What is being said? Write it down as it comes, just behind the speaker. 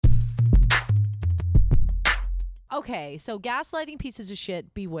Okay, so gaslighting pieces of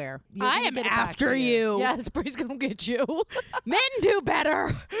shit, beware. You're I gonna am get it back after to you. Yes, Bree's gonna get you. Men do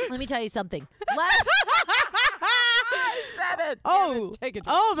better. Let me tell you something. Said it. Oh, Take it.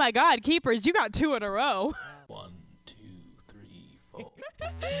 oh my God, keepers, you got 2 in a row. 1, 2, 3, 4.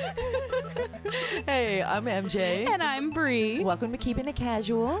 Hey, I'm MJ. And I'm Bree. Welcome to Keeping It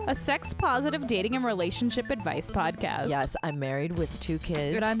Casual. A sex-positive dating and relationship advice podcast. Yes, I'm married with 2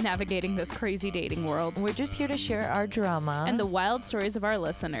 kids. And I'm navigating this crazy dating world. We're just here to share our drama. And the wild stories of our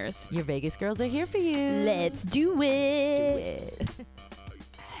listeners. Your Vegas girls are here for you. Let's do it. Let's do it.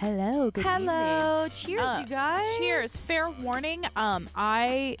 Hello. Good Hello. evening. Cheers, you guys. Cheers. Fair warning.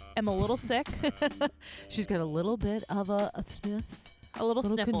 I am a little sick, She's got a little bit of a sniff. a little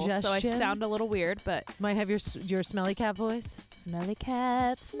sniffle, so I congestion. sound a little weird, but Might have your smelly cat voice. smelly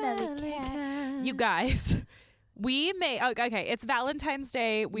cat, smelly cat. You guys, we may. Okay, it's Valentine's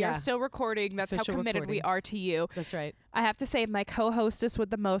Day. We Yeah. are still recording. That's Official how committed we recording. are to you. That's right. I have to say, my co-hostess with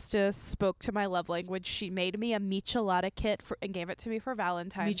the mostest spoke to my love language. She made me a michelada kit and gave it to me for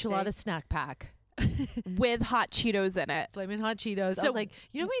Valentine's Michelada snack pack. Day with hot Cheetos in it. Flamin' Hot Cheetos. I So- was like,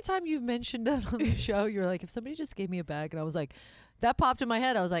 you know how many times you've mentioned that on the show? You're like, if somebody just gave me a bag, and I was like, that popped in my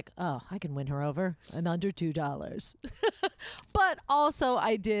head. I was like, oh, I can win her over and under $2. But also,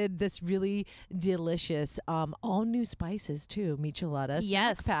 I did this really delicious, all new spices too, michelada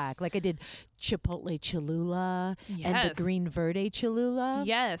Yes. snack pack. Like I did chipotle cholula and Yes. the green verde cholula.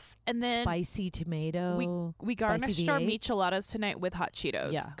 Yes, and then Spicy tomato. we spicy garnished our V8. micheladas tonight with hot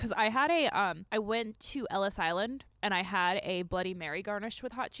Cheetos. Yeah. Because I had I went to Ellis Island and I had a Bloody Mary garnished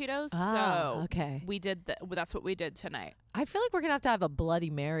with hot Cheetos. Ah, so okay. we did that's what we did tonight. I feel like we're gonna have a Bloody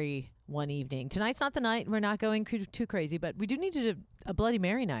Mary one evening. Tonight's not the night. We're not going too crazy, but we do need to do a Bloody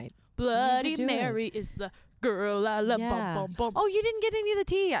Mary night. Bloody do it. Mary is the girl I love. Yeah. Bum, bum, bum. Oh, you didn't get any of the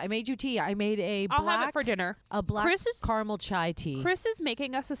tea. I made you tea. I made a I'll black have it for dinner. a black Chris is- caramel chai tea. Chris is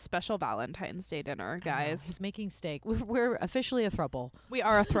making us a special Valentine's Day dinner, guys. He's making steak. We're officially a throuple. We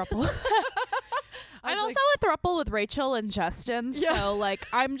are a throuple. I'm was also a throuple with Rachel and Justin. Yeah. So like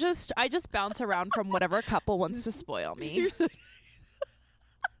I just bounce around from whatever couple wants to spoil me. Such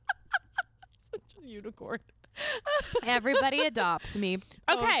a unicorn. Everybody adopts me.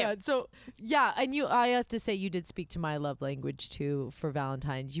 Oh, Okay. God. So yeah, and I have to say you did speak to my love language too for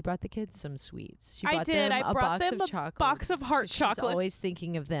Valentine's. You brought the kids some sweets. She I brought did. Them I a brought box them of a chocolates. box of heart She's chocolate. always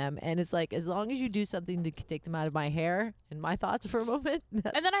thinking of them, and it's like as long as you do something to take them out of my hair and my thoughts for a moment.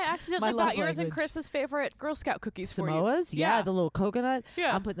 And then I accidentally my love got yours and language. Chris's favorite Girl Scout cookies for you. Samoas, yeah, the little coconut.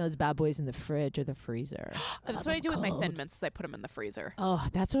 Yeah. I'm putting those bad boys in the fridge or the freezer. That's what I do with my Thin Mints. Is I put them in the freezer. Oh,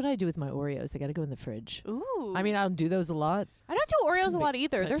 that's what I do with my Oreos. They got to go in the fridge. Ooh. I mean, I don't do those a lot. I don't do Oreos a gonna lot be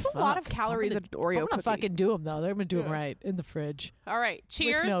either. like, There's a lot of fuck. calories in I'm Oreo gonna cookie. fucking do them though. They're gonna do them Yeah. right in the fridge. All right.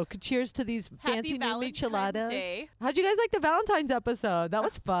 Cheers. With milk. Cheers to these Happy fancy new Valentine's micheladas. Day. How'd you guys like the Valentine's episode? That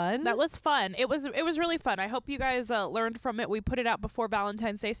was fun. That was fun. It was really fun. I hope you guys learned from it. We put it out before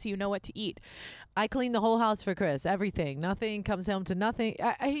Valentine's Day so you know what to eat. I cleaned the whole house for Chris. Everything. Nothing comes home to nothing.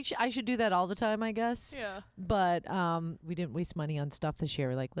 I should do that all the time, I guess. Yeah. But we didn't waste money on stuff this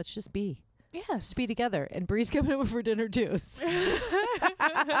year. Like, let's just be. Yes. Just be together. And Bree's coming over for dinner too.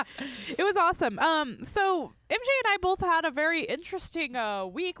 It was awesome. So MJ and I both had a very interesting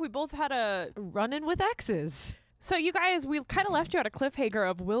week. We both had Running with exes. So you guys, we kind of left you at a cliffhanger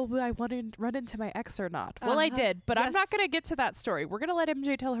of will I run into my ex or not? Well, I Uh-huh. did, but I'm Yes. not going to get to that story. We're going to let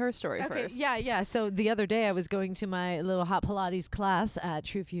MJ tell her story Okay, first. yeah. So the other day I was going to my little hot Pilates class at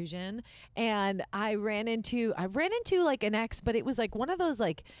True Fusion, and I ran into like an ex, but it was like one of those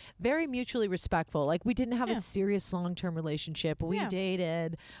like very mutually respectful. Like we didn't have Yeah. a serious long-term relationship. We Yeah.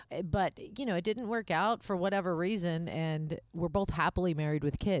 dated, but it didn't work out for whatever reason, and we're both happily married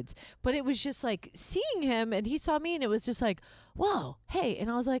with kids. But it was just like seeing him, and he saw me, and it was just like, whoa, hey, and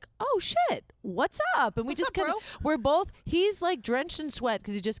I was like, oh shit, what's up? And we What's just up, bro? we're both, he's like drenched in sweat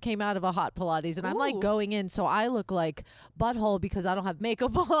because he just came out of a hot Pilates, and I'm like Ooh. going in, so I look like butthole because I don't have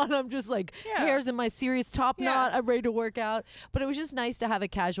makeup on. I'm just like Yeah. hairs in my serious top Yeah. knot. I'm ready to work out. But it was just nice to have a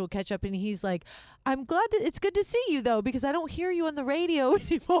casual catch up, and he's like, I'm glad it's good to see you though, because I don't hear you on the radio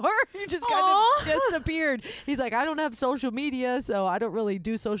anymore. You just kind Aw. of disappeared. He's like, I don't have social media, so I don't really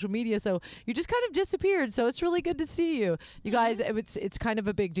do social media, so you just kind of disappeared. So it's really good to see you. You got guys, it's kind of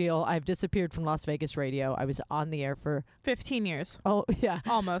a big deal. I've disappeared from Las Vegas radio. I was on the air for 15 years. Oh yeah,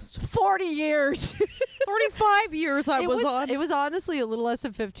 Almost. 40 years. 45 years I was on. It was honestly a little less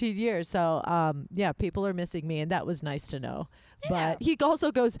than 15 years. So yeah, people are missing me, and that was nice to know. Yeah. But he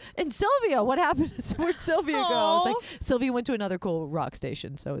also goes, and Sylvia, what happened? Where'd Sylvia go? I was Aw. like, Sylvia went to another cool rock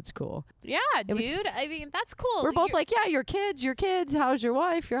station, so it's cool. Yeah, It was- dude. I mean, that's cool. We're both like, yeah, your kids. How's your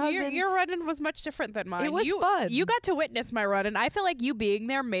wife, your Your, husband? your run-in was much different than mine. It was you, fun. You got to witness my run-in. I feel like you being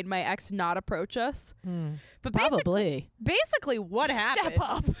there made my ex not approach us. But Probably. basically what happened?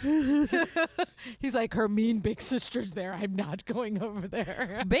 Step up. He's like, her mean big sister's there. I'm not going over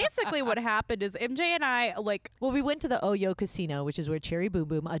there. Basically what happened is MJ and I, like, Well, we went to the Oyo Casino, which is where Cherry Boom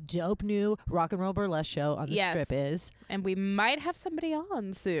Boom, a dope new rock and roll burlesque show on the Yes. strip is. and we might have somebody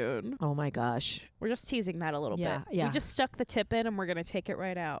on soon. Oh my gosh. We're just teasing that a little Yeah, bit. yeah. We just stuck the tip in and we're going to take it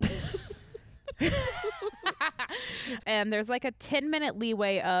right out. And there's like a 10-minute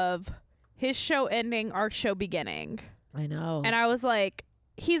leeway of his show ending, our show beginning. I know. And I was like,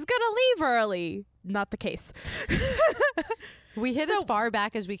 he's going to leave early. Not the case. we hit So- as far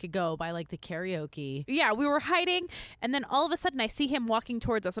back as we could go by like the karaoke. Yeah, we were hiding, and then all of a sudden I see him walking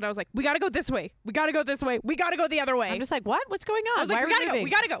towards us, and I was like, we gotta go this way. We gotta go this way. We gotta go the other way. I'm just like, what? What's going on? I was like, Why we are gotta go. moving? We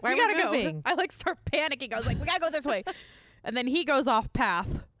gotta go. Why We are gotta go. moving? I like start panicking. I was like, we gotta go this way. And then he goes off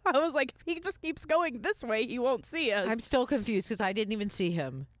path. I was like, if he just keeps going this way, he won't see us. I'm still confused because I didn't even see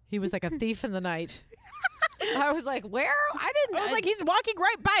him. He was like a thief in the night. I was like, where? I was like, he's walking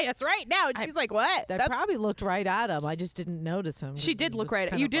right by us right now. And she's like, what? I probably looked right at him. I just didn't notice him. She 'cause did it look was right at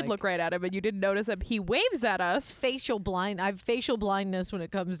kind you. of Did like look right at him, and you didn't notice him. He waves at us. facial blind. I have facial blindness when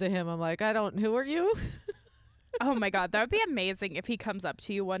it comes to him. I'm like, who are you? Oh my God, that would be amazing if he comes up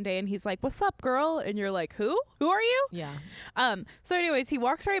to you one day and he's like, "What's up, girl?" And you're like, "Who? Who are you?" Yeah. So anyways, he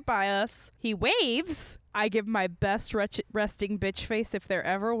walks right by us. He waves. I give my best resting bitch face if there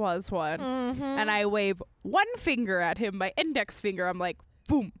ever was one. And I wave one finger at him, my index finger. I'm like,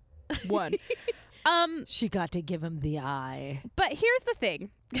 boom, one. She got to give him the eye. But here's the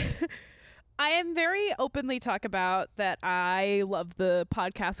thing. I am very openly talk about that I love the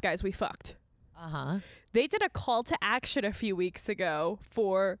podcast Guys We Fucked. Uh-huh. They did a call to action a few weeks ago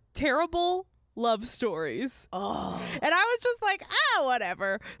for terrible love stories. Oh. And I was just like,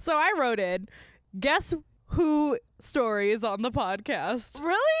 whatever. So I wrote in, guess who story is on the podcast?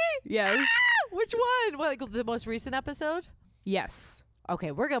 Really? Yes. Which one? What, like the most recent episode? Yes.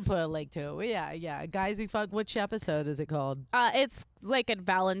 Okay, we're gonna put a link to it. Yeah. Guys, we fuck. Which episode is it called? It's like a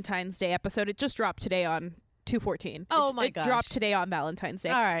Valentine's Day episode. It just dropped today on 2/14. Oh my It gosh. dropped today on Valentine's Day.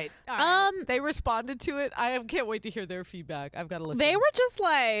 All right. They They responded to it. I can't wait to hear their feedback. I've got to listen. They were just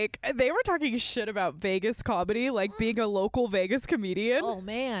like, they were talking shit about Vegas comedy, like being a local Vegas comedian. Oh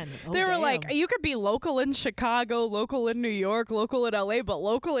man. Oh, They were damn. like, you could be local in Chicago, local in New York, local in LA, but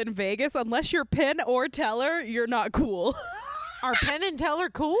local in Vegas, unless you're Penn or Teller, you're not cool. Are Penn and Teller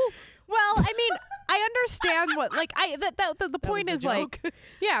cool? Well, I mean, I understand what, like, the point was is the like, joke?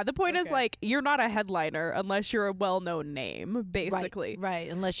 yeah, the point is Okay. like, you're not a headliner unless you're a well-known name, basically. Right.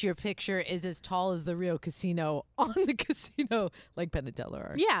 Unless your picture is as tall as the Rio Casino on the casino, like Penn and Teller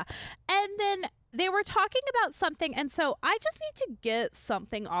are. Yeah. And then they were talking about something, and so I just need to get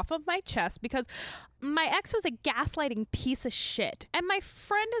something off of my chest because my ex was a gaslighting piece of shit. And my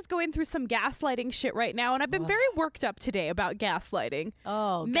friend is going through some gaslighting shit right now, and I've been very worked up today about gaslighting.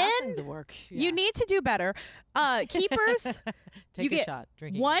 Oh, Men, gasling's the work. You need to do better. Keepers, Take you a get shot.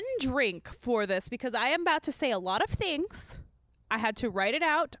 Drinking. one drink for this because I am about to say a lot of things. I had to write it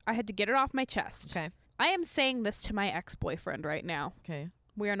out. I had to get it off my chest. Okay. I am saying this to my ex-boyfriend right now. Okay.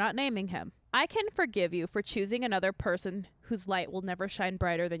 We are not naming him. I can forgive you for choosing another person whose light will never shine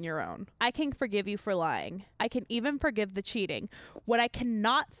brighter than your own. I can forgive you for lying. I can even forgive the cheating. What I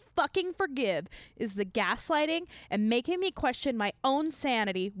cannot fucking forgive is the gaslighting and making me question my own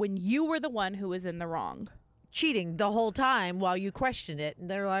sanity when you were the one who was in the wrong. Cheating the whole time while you question it,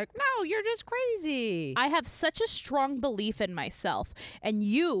 and they're like, "No, you're just crazy." I have such a strong belief in myself, and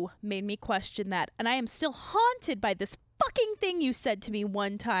you made me question that, and I am still haunted by this fucking thing you said to me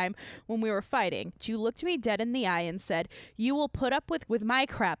one time when we were fighting. You looked me dead in the eye and said, "You will put up with my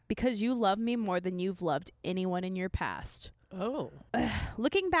crap because you love me more than you've loved anyone in your past." Oh.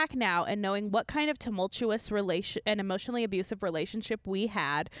 Looking back now and knowing what kind of tumultuous relation and emotionally abusive relationship we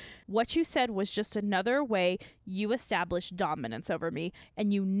had, what you said was just another way you established dominance over me,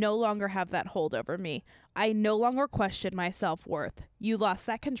 and you no longer have that hold over me. I no longer question my self-worth. You lost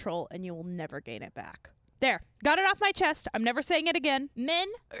that control, and you will never gain it back. There. Got it off my chest. I'm never saying it again. Men,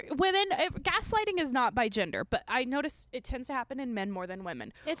 women, gaslighting is not by gender, but I notice it tends to happen in men more than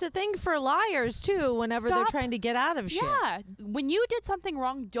women. It's a thing for liars, too, whenever they're Stop. trying to get out of shit. Yeah. When you did something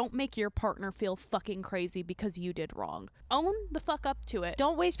wrong, don't make your partner feel fucking crazy because you did wrong. Own the fuck up to it.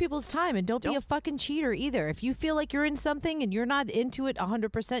 Don't waste people's time, and don't be a fucking cheater either. If you feel like you're in something and you're not into it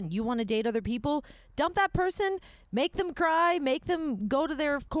 100%, you want to date other people, dump that person, make them cry, make them go to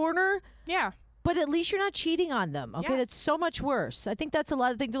their corner. Yeah. But at least you're not cheating on them. Okay, Yeah. that's so much worse. I think that's a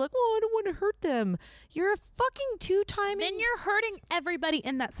lot of things. They're like, oh, I don't want to hurt them. You're a fucking two-timing. Then you're hurting everybody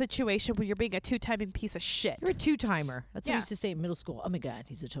in that situation when you're being a two-timing piece of shit. You're a two-timer. That's what we Yeah. used to say in middle school. Oh my God,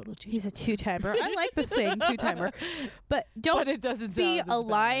 he's a total two-timer. He's a two-timer. I like the saying two-timer. But don't But it doesn't be sound a as bad.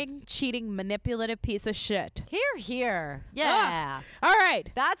 lying, cheating, manipulative piece of shit. Here. Yeah. All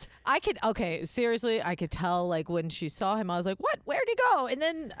right. Okay, seriously, I could tell, like, when she saw him, I was like, what? Where'd he go? And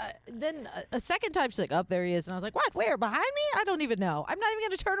then a second time, she's like, up there he is. And I was like, what? Where? Behind me? I don't even know. I'm not even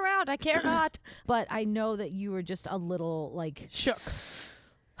going to turn around. I care not. But I know that you were just a little, like, Shook.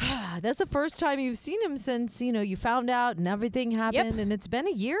 that's the first time you've seen him since, you found out and everything happened. Yep. And it's been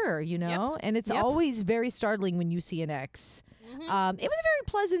a year, And it's Yep. always very startling when you see an ex. It was a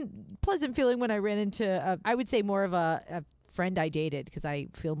very pleasant feeling when I ran into, I would say, more of a friend I dated, because I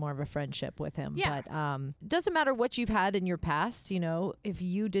feel more of a friendship with him. Yeah. But it doesn't matter what you've had in your past, if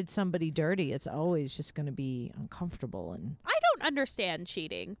you did somebody dirty, it's always just going to be uncomfortable. And I don't understand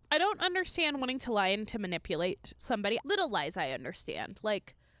cheating. I don't understand wanting to lie and to manipulate somebody. Little lies I understand.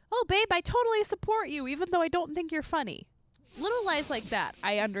 Like, oh, babe, I totally support you, even though I don't think you're funny. Little lies like that,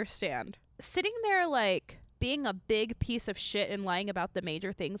 I understand. Sitting there, like, being a big piece of shit and lying about the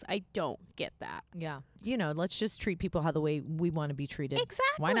major things, I don't get that. yeah, let's just treat people how the way we want to be treated. Exactly.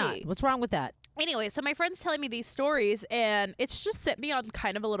 Why not? What's wrong with that? Anyway, so my friend's telling me these stories, and it's just set me on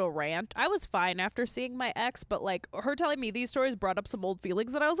kind of a little rant. I was fine after seeing my ex, but, like, her telling me these stories brought up some old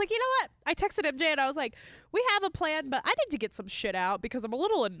feelings, and I was like, you know what? I texted MJ, and I was like, we have a plan, but I need to get some shit out because I'm a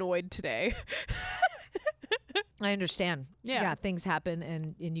little annoyed today. I understand. Yeah. Things happen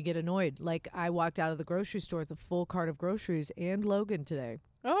and you get annoyed. Like, I walked out of the grocery store with a full cart of groceries and Logan today.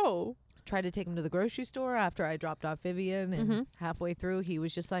 Oh. Tried to take him to the grocery store after I dropped off Vivian, and Mm-hmm. halfway through he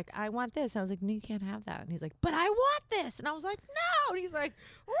was just like, I want this. I was like, no, you can't have that. And he's like, but I want this. And I was like, no. And he's like,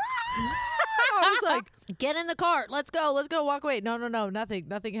 I was like, get in the cart. Let's go, walk away. No,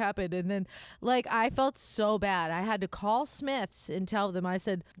 nothing happened. And then, like, I felt so bad. I had to call Smith's and tell them, I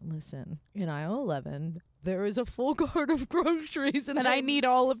said, listen, in aisle 11, there is a full cart of groceries, and I need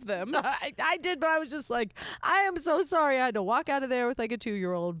all of them. I did, but I was just like, I am so sorry. I had to walk out of there with like a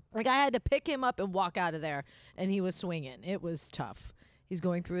 2-year-old. Like, I had to pick him up and walk out of there, and he was swinging. It was tough. He's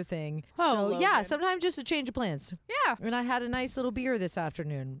going through a thing. Oh, so, yeah, Logan. sometimes just a change of plans. Yeah. And I had a nice little beer this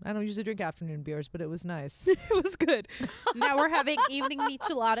afternoon. I don't usually drink afternoon beers, but it was nice. It was good. Now we're having evening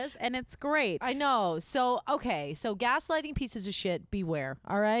micheladas, and it's great. I know. So, okay. So, gaslighting pieces of shit, beware.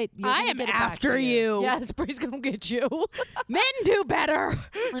 All right? You're I gonna am get it back after to you. Yes, Bree's going to get you. Men do better.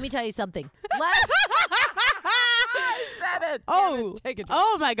 Let me tell you something. I said it. Damn Oh. it. Take it.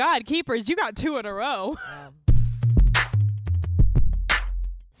 Oh, my God. Keepers, you got 2 in a row.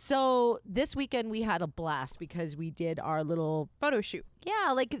 So this weekend we had a blast because we did our little, Photo shoot.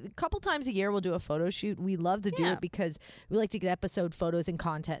 like a couple times a year we'll do a photo shoot. We love to do Yeah. it because we like to get episode photos and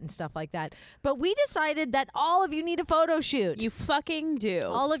content and stuff like that. But we decided that all of you need a photo shoot. You fucking do.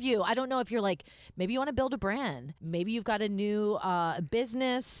 All of you. I don't know if you're like, maybe you want to build a brand. Maybe you've got a new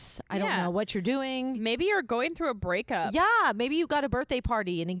business. I don't Yeah. know what you're doing. Maybe you're going through a breakup. Yeah, maybe you've got a birthday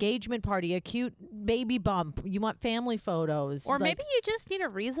party, an engagement party, a cute baby bump. You want family photos. Or like- maybe you just need a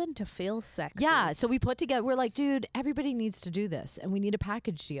reason to feel sexy. Yeah, so we put together, we're like, dude, everybody needs to do this, and we need a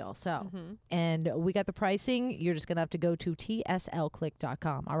package deal. So, and we got the pricing. You're just going to have to go to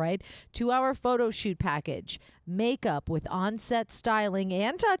tslclick.com, all right? 2-hour photo shoot package, makeup with on-set styling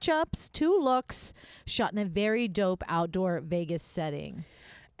and touch-ups, 2 looks, shot in a very dope outdoor Vegas setting.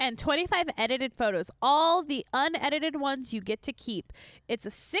 And 25 edited photos. All the unedited ones you get to keep. It's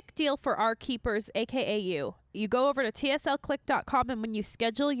a sick deal for our keepers, aka you. You go over to tslclick.com, and when you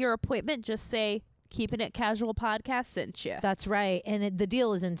schedule your appointment, just say, Keeping It Casual Podcast sent you. That's right. And the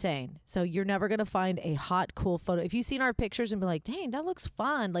deal is insane. So you're never going to find a hot, cool photo. If you've seen our pictures and be like, dang, that looks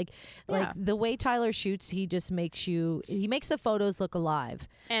fun. Like the way Tyler shoots, he just makes the photos look alive.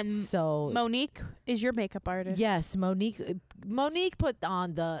 And so Monique is your makeup artist. yes, Monique puts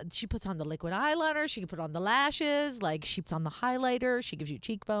on the liquid eyeliner. She can put on the lashes. Like, she puts on the highlighter. She gives you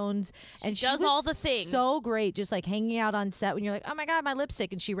cheekbones. And She does was all the things. So great. Just like hanging out on set when you're like, oh my God, my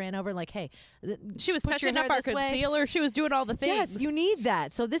lipstick. And she ran over and like, hey, She was put your touching hair up our this way. concealer. She was doing all the things. Yes, you need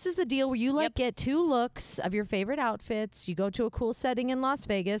that. So this is the deal where you like Yep. get 2 looks of your favorite outfits. You go to a cool setting in Las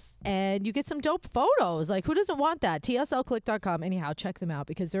Vegas and you get some dope photos. Like, who doesn't want that? TSLclick.com. Anyhow, check them out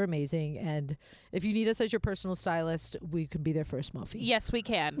because they're amazing. And if you need us as your personal stylist, we can be there for a small fee. Yes, we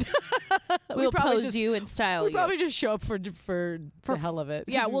can. We We'll probably pose just- you and style We you. probably just show up for the hell of it.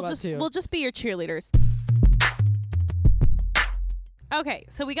 Yeah, because we we'll want just to. we'll just be your cheerleaders. Okay,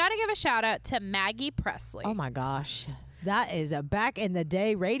 so we got to give a shout out to Maggie Presley. Oh my gosh. That is a back in the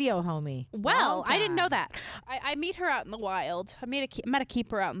day radio homie. Well, Long I didn't know time. that. I meet her out in the wild. I met a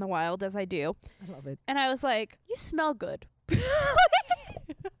keeper out in the wild, as I do. I love it. And I was like, you smell good.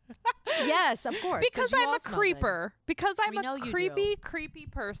 Yes, of course. Because you I'm all a smell good. creeper. Because I'm We know you a do. creepy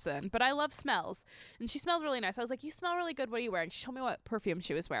person. But I love smells. And she smelled really nice. I was like, you smell really good. What are you wearing? She told me what perfume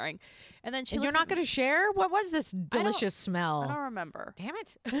she was wearing. And then she And you're not going to share? What was this delicious I smell? don't remember. Damn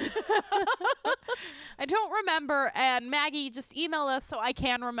it. I don't remember. And Maggie, just email us so I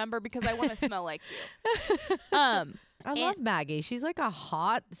can remember because I want to smell like you. I love Maggie. She's like a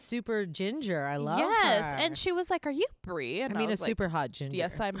hot, super ginger. I love yes. her. And she was like, are you Brie? And I mean, a was like, super hot ginger.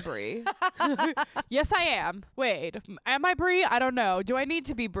 yes, I'm Brie. Yes, I am. Wait, am I Brie? I don't know. Do I need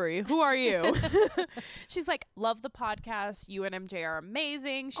to be Brie? Who are you? She's like, love the podcast. You and MJ are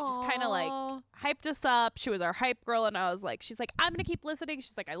amazing. She just kind of like Aw. hyped us up. She was our hype girl. And I was like, she's like, I'm going to keep listening.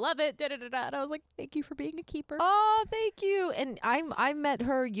 She's like, I love it. Da, da, da, da. And I was like, thank you for being a keeper. Oh, thank you. And I met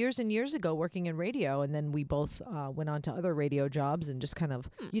her years and years ago working in radio, and then we both went on to other radio jobs and just kind of,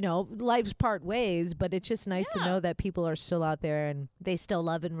 life's part ways. But it's just nice to Yeah. know that people are still out there and they still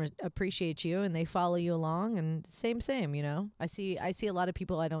love and appreciate you, and they follow you along. And same. I see a lot of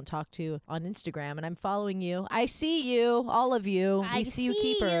people I don't talk to on Instagram, and I'm following you. I see you, all of you. I We see you, see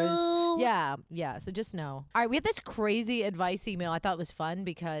keepers. you. Yeah. So just know. All right, we had this crazy advice email I thought was fun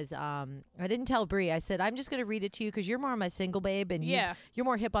because I didn't tell Brie. I said, I'm just going to read it to you because you're more of my single babe and Yeah. you're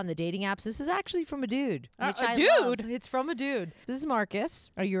more hip on the dating apps. This is actually from a dude. Which A I dude? love. It's from a dude. This is Marcus.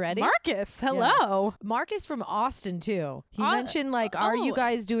 Are you ready? Marcus, hello. Yes. Marcus from Austin, too. He Au- mentioned, are you oh.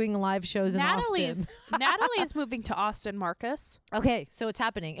 guys doing live shows in Austin? Natalie's moving to Austin, Marcus. Okay, so it's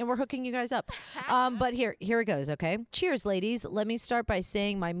happening, and we're hooking you guys up. But here it goes, okay? Cheers, ladies. Let me start by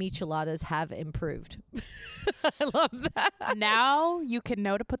saying my micheladas have improved. I love that. Now you can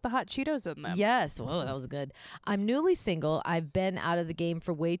know to put the hot Cheetos in them. Yes. Whoa, that was good. I'm newly single. I've been out of the game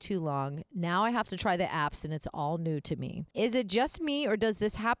for way too long. Now I have to try the apps, and it's all new to me. Is it just me, or does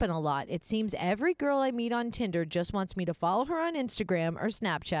this happen a lot? It seems every girl I meet on Tinder just wants me to follow her on Instagram or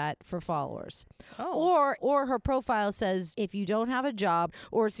Snapchat for followers. Oh. Or her profile says, if you don't have a job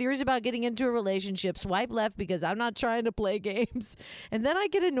or serious about getting into a relationship, swipe left because I'm not trying to play games. And then I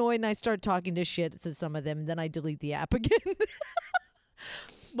get annoyed and I start talking to shit to some of them, and then I delete the app again.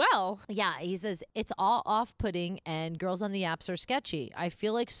 Well, Yeah, he says it's all off-putting and girls on the apps are sketchy. I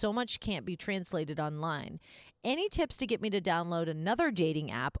feel like so much can't be translated online. Any tips to get me to download another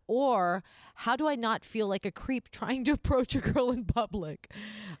dating app, or how do I not feel like a creep trying to approach a girl in public?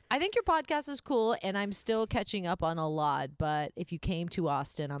 I think your podcast is cool, and I'm still catching up on a lot, but if you came to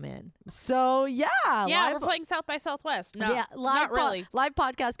Austin, I'm in. So, yeah. yeah, we're playing South by Southwest. No, Yeah, not really. Live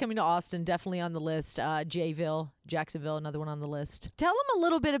podcast coming to Austin, definitely on the list. Jacksonville, another one on the list. Tell them a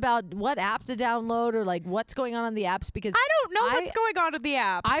little bit about what app to download or like what's going on the apps, because I don't know what's going on in the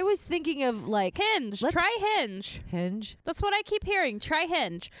apps. I was thinking of like Hinge. Let's- Try Hinge. Hinge. That's what I keep hearing. Try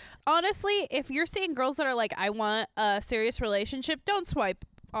Hinge. Honestly, if you're seeing girls that are like, I want a serious relationship, don't swipe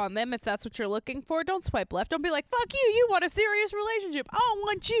on them if that's what you're looking for. Don't swipe left. Don't be like, fuck you, you want a serious relationship. I don't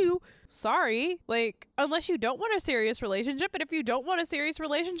want you. Sorry. Like, unless you don't want a serious relationship. And if you don't want a serious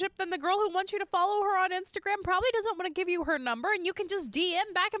relationship, then the girl who wants you to follow her on Instagram probably doesn't want to give you her number, and you can just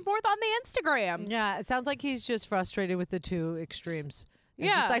DM back and forth on the Instagrams. Yeah, it sounds like he's just frustrated with the two extremes. It's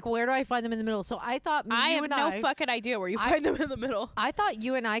Yeah. just like, where do I find them in the middle? So I thought I you have and no fucking idea where you find them in the middle. I thought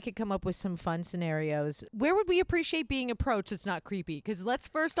you and I could come up with some fun scenarios. Where would we appreciate being approached? It's not creepy. Because let's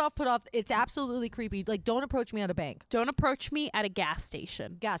first off put off, it's absolutely creepy. Like, don't approach me at a bank. Don't approach me at a gas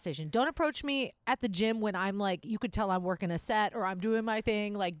station. Gas station. Don't approach me at the gym when I'm like, you could tell I'm working a set or I'm doing my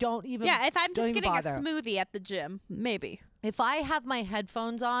thing. Like, don't even. Yeah, if I'm don't just even getting a bother. smoothie at the gym, maybe. If I have my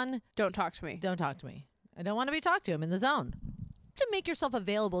headphones on, Don't talk to me. don't talk to me. I don't want to be talked to. I'm in the zone. To make yourself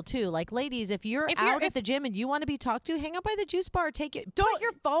available too. Like, ladies, if you're out at the gym and you want to be talked to, hang out by the juice bar. Take it. Put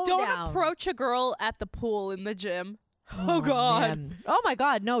your phone Don't down. approach a girl at the pool in the gym. Oh, God. man. Oh my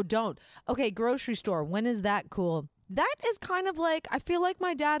God. No, don't. Okay, grocery store. When is that cool? That is kind of like, I feel like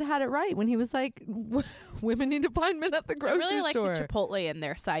my dad had it right when he was like, women need to find men at the I grocery really like store. the Chipotle in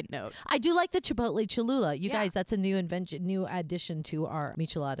there. Side note. I do like the Chipotle Cholula. You Yeah. guys, that's a new invention, new addition to our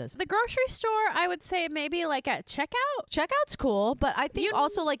micheladas. The grocery store, I would say maybe like at checkout. Checkout's cool, but I think You-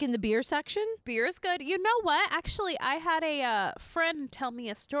 also like in the beer section. Beer is good. You know what? Actually, I had a friend tell me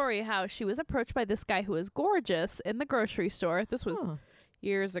a story how she was approached by this guy who was gorgeous in the grocery store. This was Huh.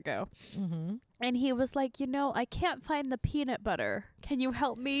 years ago. Mm-hmm. And he was like, I can't find the peanut butter. Can you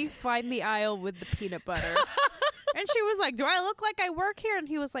help me find the aisle with the peanut butter? And she was like, do I look like I work here? And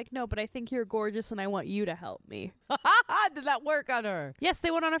he was like, no, but I think you're gorgeous and I want you to help me. Did that work on her? Yes,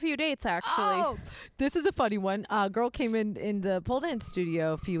 they went on a few dates, actually. Oh, this is a funny one. A girl came in the pole dance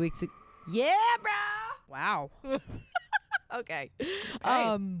studio a few weeks ago. Yeah, bro. Wow. Okay.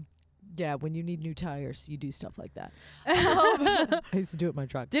 Right. Yeah, when you need new tires, you do stuff like that. I used to do it in my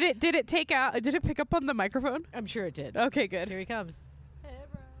truck. Did it pick up on the microphone? I'm sure it did. Okay, good. Here he comes. Hey,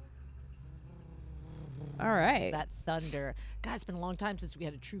 bro. All right. That thunder. God, it's been a long time since we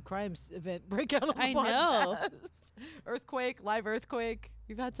had a true crimes event break out on the I podcast. know. Earthquake, live earthquake.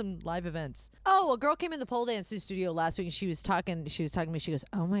 We've had some live events. Oh, a girl came in the pole dancing studio last week and she was talking to me. She goes,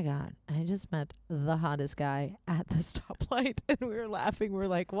 oh my God, I just met the hottest guy at the stoplight. And we were laughing. We were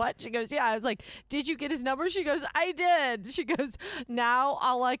like, what? She goes, yeah. I was like, did you get his number? She goes, I did. She goes, now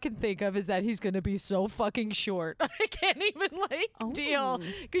all I can think of is that he's going to be so fucking short. I can't even deal.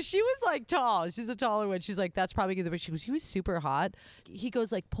 Because she was like tall. She's a taller one. She's like, that's probably good. She goes, he was super hot. He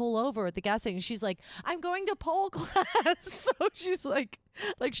goes like, pull over at the gas station. She's like, I'm going to pole class. So she's like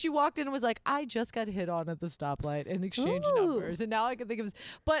she walked in and was like, I just got hit on at the stoplight and exchanged Ooh. numbers. And now I can think of this.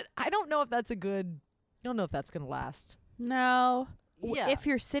 But I don't know if that's I don't know if that's going to last. No. Yeah. If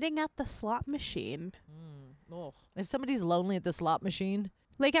you're sitting at the slot machine, Oh. If somebody's lonely at the slot machine,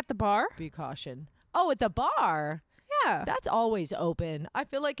 like at the bar, be caution. Oh, at the bar. yeah. That's always open. I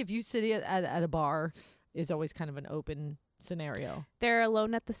feel like if you sit at a bar is always kind of an open scenario. They're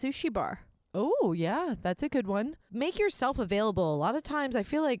alone at the sushi bar. Oh, yeah, that's a good one. Make yourself available. A lot of times I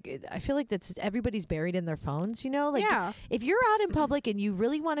feel like that's everybody's buried in their phones, Like yeah. if you're out in public and you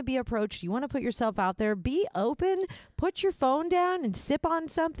really want to be approached, you want to put yourself out there, be open, put your phone down and sip on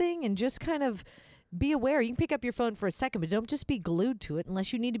something and just kind of be aware. You can pick up your phone for a second, but don't just be glued to it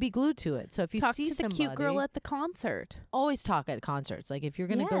unless you need to be glued to it. So if you Talk see to the somebody, cute girl at the concert. always talk at concerts. Like if you're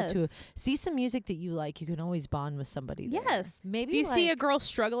going to go to Yes. see some music that you like, you can always bond with somebody there. Yes. Maybe If you see a like- girl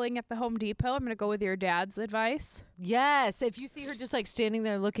struggling at the Home Depot, I'm going to go with your dad's advice. Yes, if you see her just like standing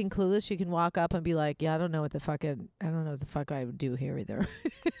there looking clueless, you can walk up and be like, "Yeah, I don't know what the fuck I would do here either."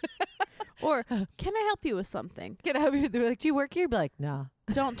 Or, can I help you with something? Can I help you? They're like, "Do you work here?" Be like, "Nah."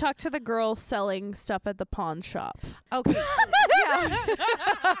 Don't talk to the girl selling stuff at the pawn shop. Okay.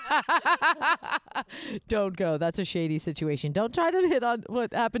 Don't go. That's a shady situation. Don't try to hit on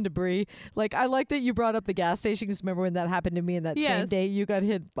what happened to Bree. Like, I like that you brought up the gas station because remember when that happened to me and that same Yes. day you got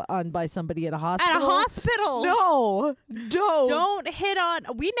hit on by somebody at a hospital? At a hospital. No. Don't. Don't hit on.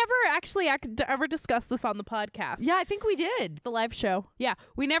 We never actually ever discussed this on the podcast. Yeah, I think we did. The live show. Yeah.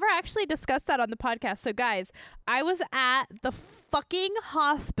 We never actually discussed that on the podcast. So, guys, I was at the fucking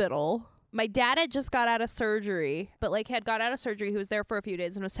hospital. My dad had just got out of surgery, but had got out of surgery. He was there for a few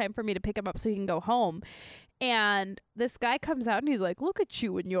days and it was time for me to pick him up so he can go home. And this guy comes out and he's like, look at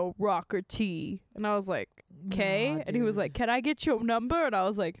you in your rocker tee. And I was like, okay. Nah, And he was dude. like, can I get your number? And I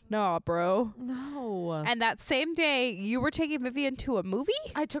was like, nah, bro. No. And that same day, you were taking Vivian to a movie?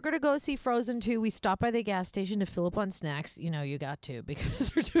 I took her to go see Frozen 2. We stopped by the gas station to fill up on snacks. You got to because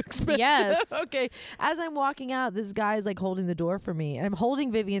they're too expensive. Yes. Okay. As I'm walking out, this guy's like holding the door for me. And I'm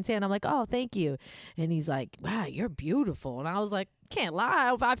holding Vivian's hand. I'm like, oh, thank you. And he's like, wow, you're beautiful. And I was like, can't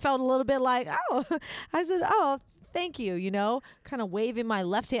lie. I felt a little bit like, oh. I said, oh, thank you, kind of waving my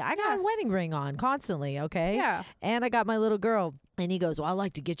left hand. I got a wedding ring on constantly, okay? Yeah. And I got my little girl. And he goes, well, I'd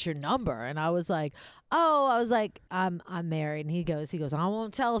like to get your number. And I was like, I'm married. And he goes, I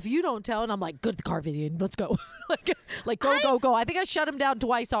won't tell if you don't tell. And I'm like, go to the car, Vivian. Let's go. Go. I think I shut him down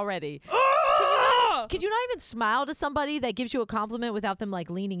twice already. Could you not even smile to somebody that gives you a compliment without them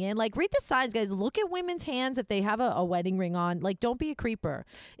leaning in? Read the signs, guys. Look at women's hands if they have a wedding ring on. Don't be a creeper.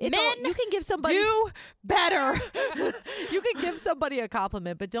 You can give somebody Do better. you can give somebody a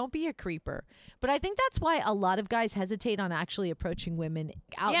compliment, but don't be a creeper. But I think that's why a lot of guys hesitate on actually approaching women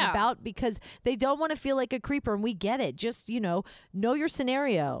out and about because they don't want to feel like a creeper. And we get it. Just, know your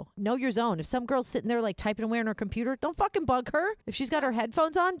scenario, know your zone. If some girl's sitting there typing away on her computer, don't fucking bug her. If she's got her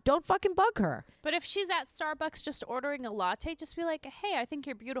headphones on, don't fucking bug her. But if she's at Starbucks just ordering a latte, just be like, hey, I think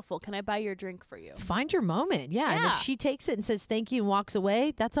you're beautiful. Can I buy your drink for you? Find your moment. Yeah. And if Yeah. she takes it and says thank you and walks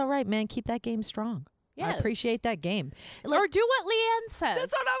away, that's all right, man. Keep that game strong. I Yes. appreciate that game. Or do what Leanne says.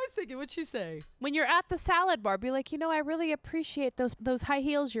 That's what I was thinking. What'd she say? When you're at the salad bar, be like, I really appreciate those high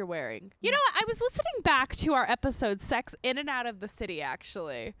heels you're wearing. You know what? I was listening back to our episode Sex in and Out of the City,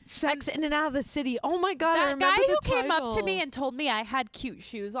 actually. Sex in and Out of the City. Oh my God, I That remember guy who the came up to title. me and told me I had cute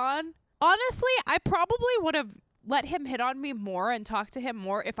shoes on. Honestly, I probably would have let him hit on me more and talk to him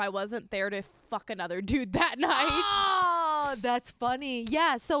more if I wasn't there to fuck another dude that night. Oh, that's funny.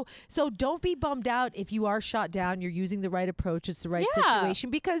 Yeah. So don't be bummed out if you are shot down. You're using the right approach. It's the right Yeah. situation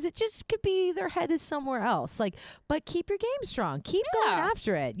because it just could be their head is somewhere else. But keep your game strong. Keep going Yeah.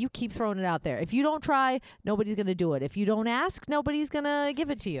 after it. You keep throwing it out there. If you don't try, nobody's gonna do it. If you don't ask, nobody's gonna give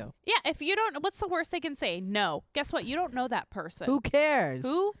it to you. Yeah, if you don't, what's the worst they can say? No. Guess what? You don't know that person. Who cares?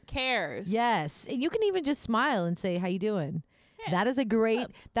 Who cares? Yes, and you can even just smile and say, "How you doing?" Yeah. That is a great.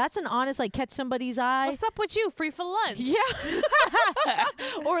 up? That's an honest, catch somebody's eye. What's up with you? Free for lunch. Yeah.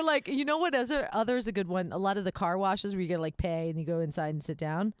 Or you know what other's a good one? A lot of the car washes where you gotta pay and you go inside and sit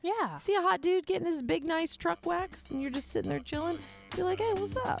down. Yeah. See a hot dude getting his big nice truck waxed and you're just sitting there chilling. Be like, hey,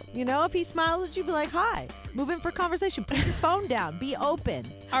 what's up? If he smiles at you, be like, hi. Move in for conversation. Put your phone down. Be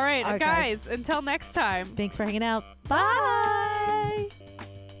open. All right, All right, guys, until next time. Thanks for hanging out. Bye.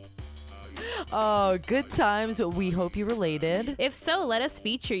 Oh, good times. We hope you related. If so, let us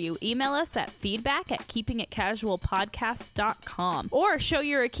feature you. Email us at feedback@keepingitcasualpodcast.com or show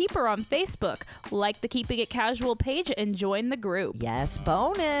you're a keeper on Facebook. Like the Keeping It Casual page and join the group. Yes,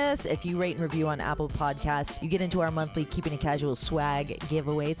 bonus. If you rate and review on Apple Podcasts, you get into our monthly Keeping It Casual swag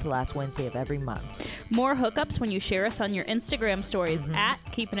giveaway. It's the last Wednesday of every month. More hookups when you share us on your Instagram stories at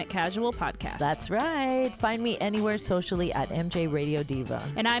Keeping It Casual Podcast. That's right. Find me anywhere socially at MJ Radio Diva.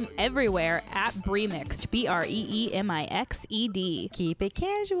 And I'm everywhere at Bremixed, BREEMIXED. Keep it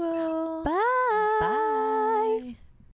casual. Bye. Bye.